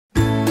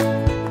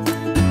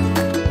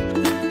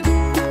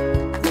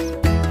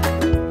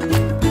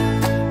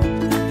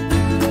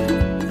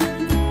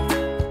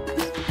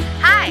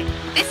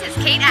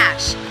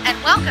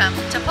and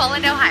welcome to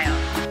Poland, Ohio.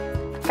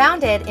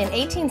 Founded in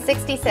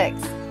 1866,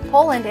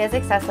 Poland is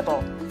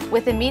accessible.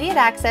 With immediate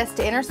access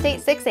to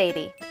Interstate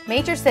 680,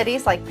 major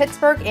cities like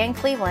Pittsburgh and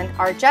Cleveland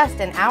are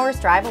just an hour's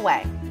drive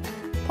away.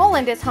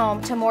 Poland is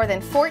home to more than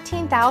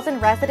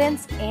 14,000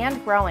 residents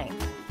and growing.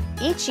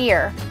 Each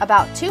year,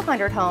 about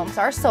 200 homes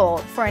are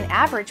sold for an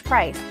average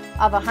price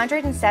of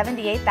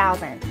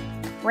 $178,000,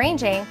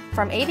 ranging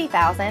from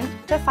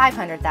 $80,000 to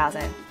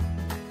 $500,000.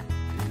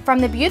 From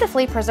the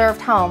beautifully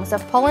preserved homes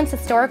of Poland's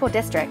historical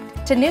district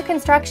to new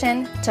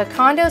construction to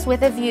condos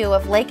with a view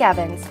of Lake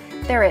Evans,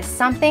 there is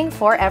something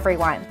for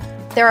everyone.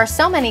 There are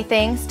so many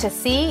things to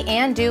see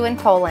and do in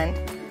Poland.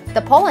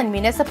 The Poland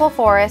Municipal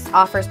Forest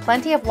offers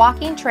plenty of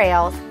walking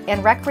trails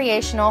and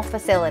recreational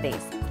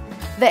facilities.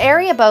 The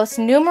area boasts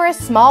numerous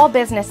small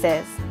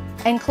businesses,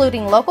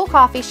 including local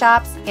coffee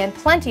shops and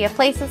plenty of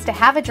places to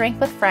have a drink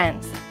with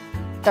friends.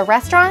 The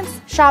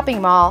restaurants,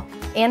 shopping mall,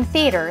 and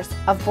theaters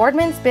of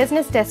Boardman's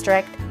Business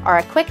District are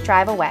a quick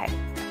drive away.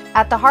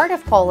 At the heart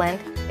of Poland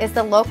is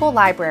the local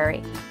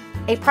library,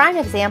 a prime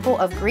example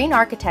of green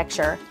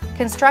architecture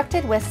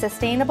constructed with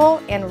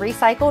sustainable and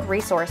recycled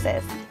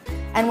resources.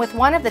 And with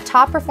one of the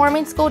top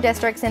performing school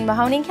districts in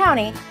Mahoning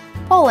County,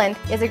 Poland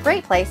is a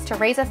great place to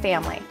raise a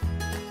family.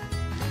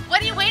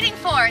 What are you waiting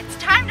for? It's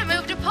time to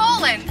move to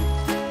Poland!